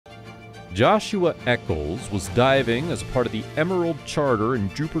Joshua Eccles was diving as a part of the Emerald Charter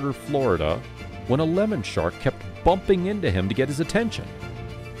in Jupiter, Florida, when a lemon shark kept bumping into him to get his attention.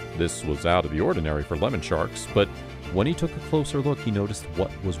 This was out of the ordinary for lemon sharks, but when he took a closer look, he noticed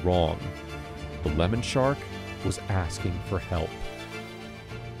what was wrong. The lemon shark was asking for help.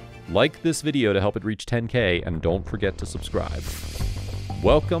 Like this video to help it reach 10K, and don't forget to subscribe.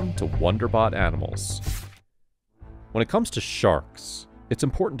 Welcome to Wonderbot Animals. When it comes to sharks, it's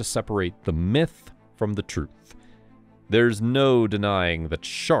important to separate the myth from the truth. There's no denying that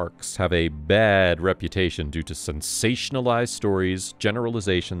sharks have a bad reputation due to sensationalized stories,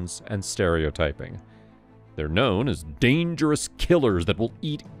 generalizations, and stereotyping. They're known as dangerous killers that will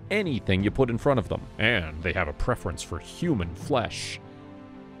eat anything you put in front of them, and they have a preference for human flesh.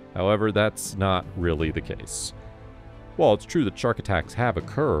 However, that's not really the case. While it's true that shark attacks have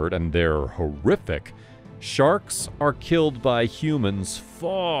occurred, and they're horrific, sharks are killed by humans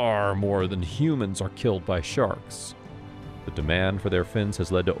far more than humans are killed by sharks. The demand for their fins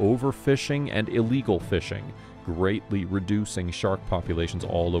has led to overfishing and illegal fishing, greatly reducing shark populations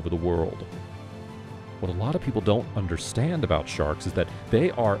all over the world. What a lot of people don't understand about sharks is that they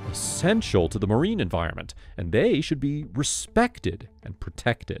are essential to the marine environment, and they should be respected and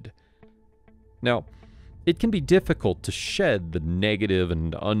protected. Now, it can be difficult to shed the negative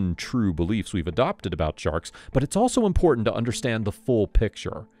and untrue beliefs we've adopted about sharks, but it's also important to understand the full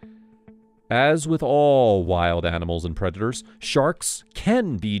picture. As with all wild animals and predators, sharks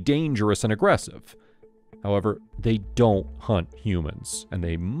can be dangerous and aggressive. However, they don't hunt humans, and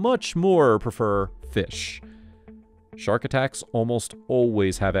they much more prefer fish. Shark attacks almost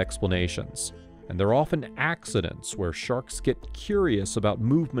always have explanations, and they're often accidents where sharks get curious about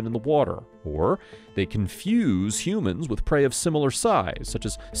movement in the water, or they confuse humans with prey of similar size, such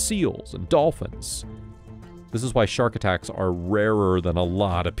as seals and dolphins. This is why shark attacks are rarer than a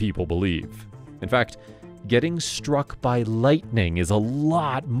lot of people believe. In fact, getting struck by lightning is a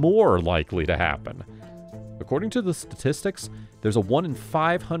lot more likely to happen. According to the statistics, there's a 1 in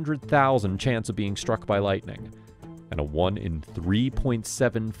 500,000 chance of being struck by lightning, and a 1 in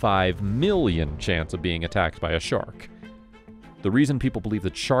 3.75 million chance of being attacked by a shark. The reason people believe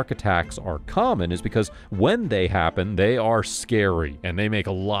that shark attacks are common is because when they happen, they are scary, and they make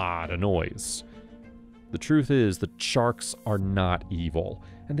a lot of noise. The truth is that sharks are not evil,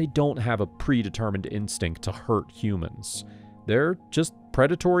 and they don't have a predetermined instinct to hurt humans. They're just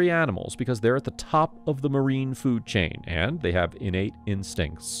predatory animals because they're at the top of the marine food chain, and they have innate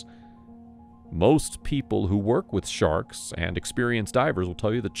instincts. Most people who work with sharks and experienced divers will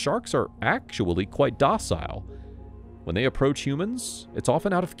tell you that sharks are actually quite docile. When they approach humans, it's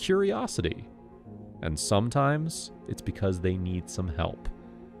often out of curiosity, and sometimes it's because they need some help.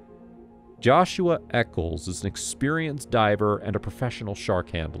 Joshua Eccles is an experienced diver and a professional shark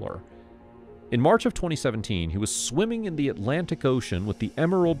handler. In March of 2017, he was swimming in the Atlantic Ocean with the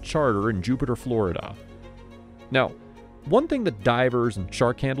Emerald Charter in Jupiter, Florida. Now, one thing that divers and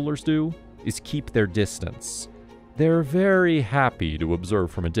shark handlers do is keep their distance. They're very happy to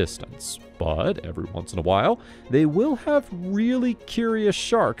observe from a distance, but every once in a while, they will have really curious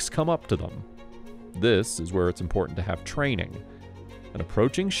sharks come up to them. This is where it's important to have training. An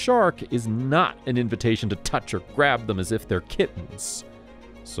approaching shark is not an invitation to touch or grab them as if they're kittens.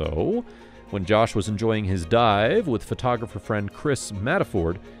 So, when Josh was enjoying his dive with photographer friend Chris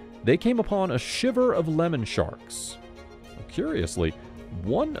Mataford, they came upon a shiver of lemon sharks. Curiously,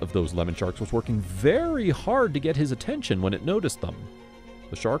 one of those lemon sharks was working very hard to get his attention when it noticed them.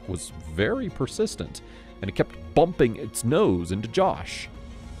 The shark was very persistent, and it kept bumping its nose into Josh.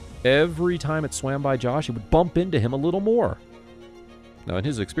 Every time it swam by Josh, it would bump into him a little more. Now, in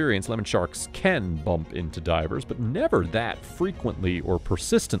his experience, lemon sharks can bump into divers, but never that frequently or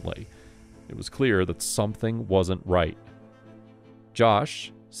persistently. It was clear that something wasn't right.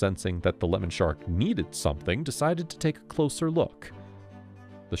 Josh, sensing that the lemon shark needed something, decided to take a closer look.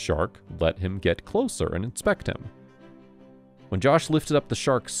 The shark let him get closer and inspect him. When Josh lifted up the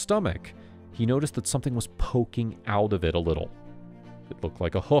shark's stomach, he noticed that something was poking out of it a little. It looked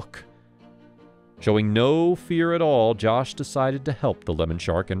like a hook. Showing no fear at all, Josh decided to help the lemon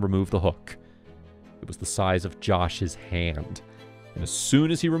shark and remove the hook. It was the size of Josh's hand, and as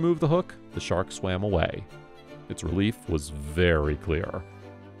soon as he removed the hook, the shark swam away. Its relief was very clear.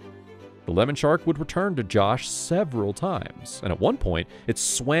 The lemon shark would return to Josh several times, and at one point, it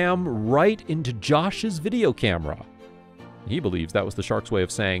swam right into Josh's video camera. He believes that was the shark's way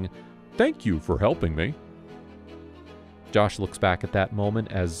of saying, "Thank you for helping me." Josh looks back at that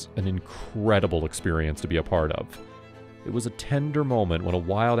moment as an incredible experience to be a part of. It was a tender moment when a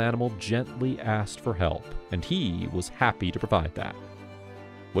wild animal gently asked for help, and he was happy to provide that.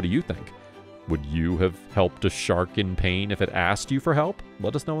 What do you think? Would you have helped a shark in pain if it asked you for help?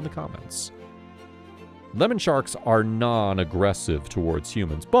 Let us know in the comments. Lemon sharks are non-aggressive towards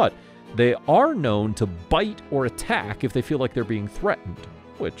humans, but they are known to bite or attack if they feel like they're being threatened,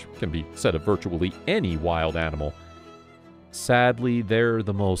 which can be said of virtually any wild animal. Sadly, they're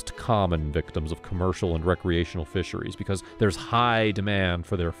the most common victims of commercial and recreational fisheries because there's high demand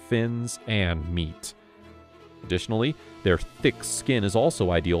for their fins and meat. Additionally, their thick skin is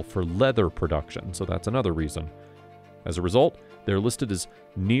also ideal for leather production, so that's another reason. As a result, they're listed as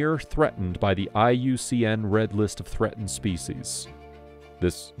near threatened by the IUCN Red List of Threatened Species.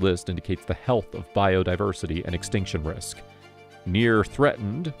 This list indicates the health of biodiversity and extinction risk. Near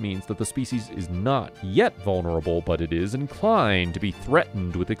threatened means that the species is not yet vulnerable, but it is inclined to be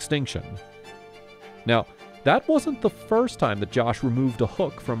threatened with extinction. Now, that wasn't the first time that Josh removed a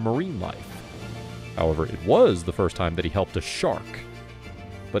hook from marine life. However, it was the first time that he helped a shark.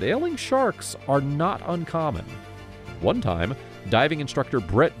 But ailing sharks are not uncommon. One time, diving instructor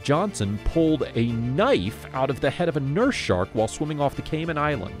Brett Johnson pulled a knife out of the head of a nurse shark while swimming off the Cayman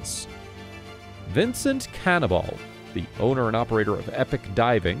Islands. Vincent Cannibal, the owner and operator of Epic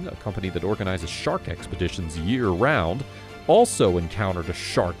Diving, a company that organizes shark expeditions year-round, also encountered a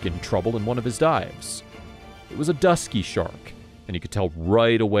shark in trouble in one of his dives. It was a dusky shark, and you could tell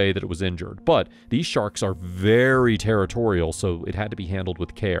right away that it was injured, but these sharks are very territorial, so it had to be handled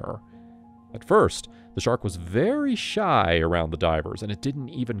with care. At first, the shark was very shy around the divers, and it didn't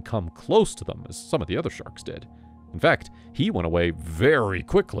even come close to them, as some of the other sharks did. In fact, he went away very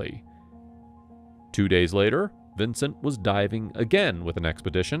quickly. 2 days later, Vincent was diving again with an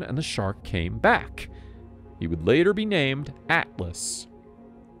expedition, and the shark came back. He would later be named Atlas.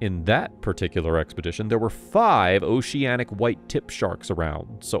 In that particular expedition, there were 5 oceanic white-tip sharks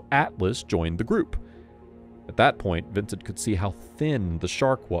around, so Atlas joined the group. At that point, Vincent could see how thin the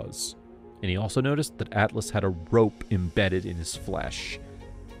shark was, and he also noticed that Atlas had a rope embedded in his flesh.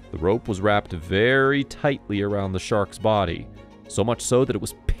 The rope was wrapped very tightly around the shark's body, so much so that it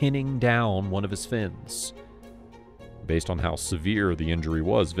was pinning down one of his fins. Based on how severe the injury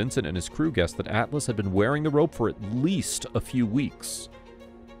was, Vincent and his crew guessed that Atlas had been wearing the rope for at least a few weeks.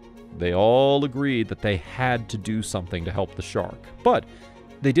 They all agreed that they had to do something to help the shark, but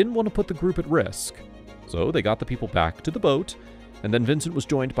they didn't want to put the group at risk. So they got the people back to the boat, and then Vincent was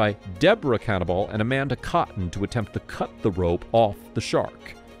joined by Deborah Cannibal and Amanda Cotton to attempt to cut the rope off the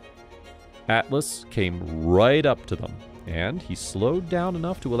shark. Atlas came right up to them, and he slowed down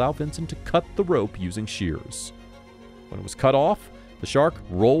enough to allow Vincent to cut the rope using shears. When it was cut off, the shark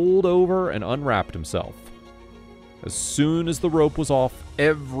rolled over and unwrapped himself. As soon as the rope was off,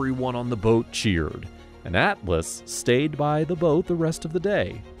 everyone on the boat cheered, and Atlas stayed by the boat the rest of the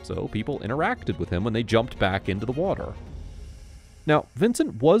day, so people interacted with him when they jumped back into the water. Now,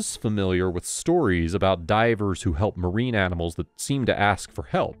 Vincent was familiar with stories about divers who help marine animals that seem to ask for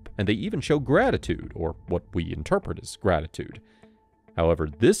help, and they even show gratitude, or what we interpret as gratitude. However,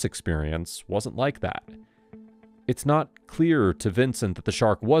 this experience wasn't like that. It's not clear to Vincent that the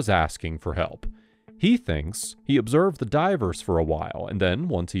shark was asking for help. He thinks he observed the divers for a while, and then,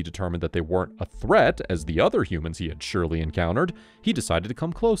 once he determined that they weren't a threat as the other humans he had surely encountered, he decided to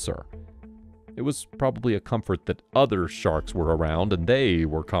come closer. It was probably a comfort that other sharks were around and they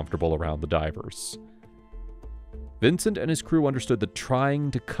were comfortable around the divers. Vincent and his crew understood that trying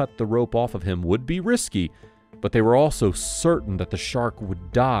to cut the rope off of him would be risky, but they were also certain that the shark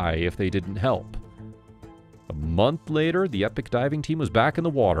would die if they didn't help. A month later, the Epic diving team was back in the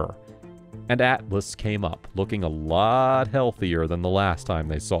water, and Atlas came up, looking a lot healthier than the last time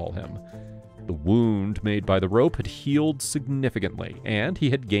they saw him. The wound made by the rope had healed significantly, and he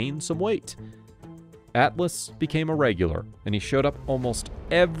had gained some weight. Atlas became a regular, and he showed up almost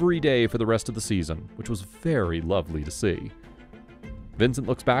every day for the rest of the season, which was very lovely to see. Vincent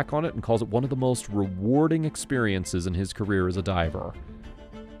looks back on it and calls it one of the most rewarding experiences in his career as a diver.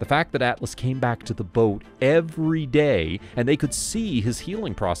 The fact that Atlas came back to the boat every day and they could see his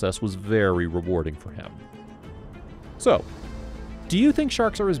healing process was very rewarding for him. So, do you think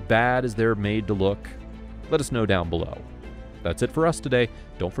sharks are as bad as they're made to look? Let us know down below. That's it for us today.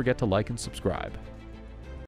 Don't forget to like and subscribe.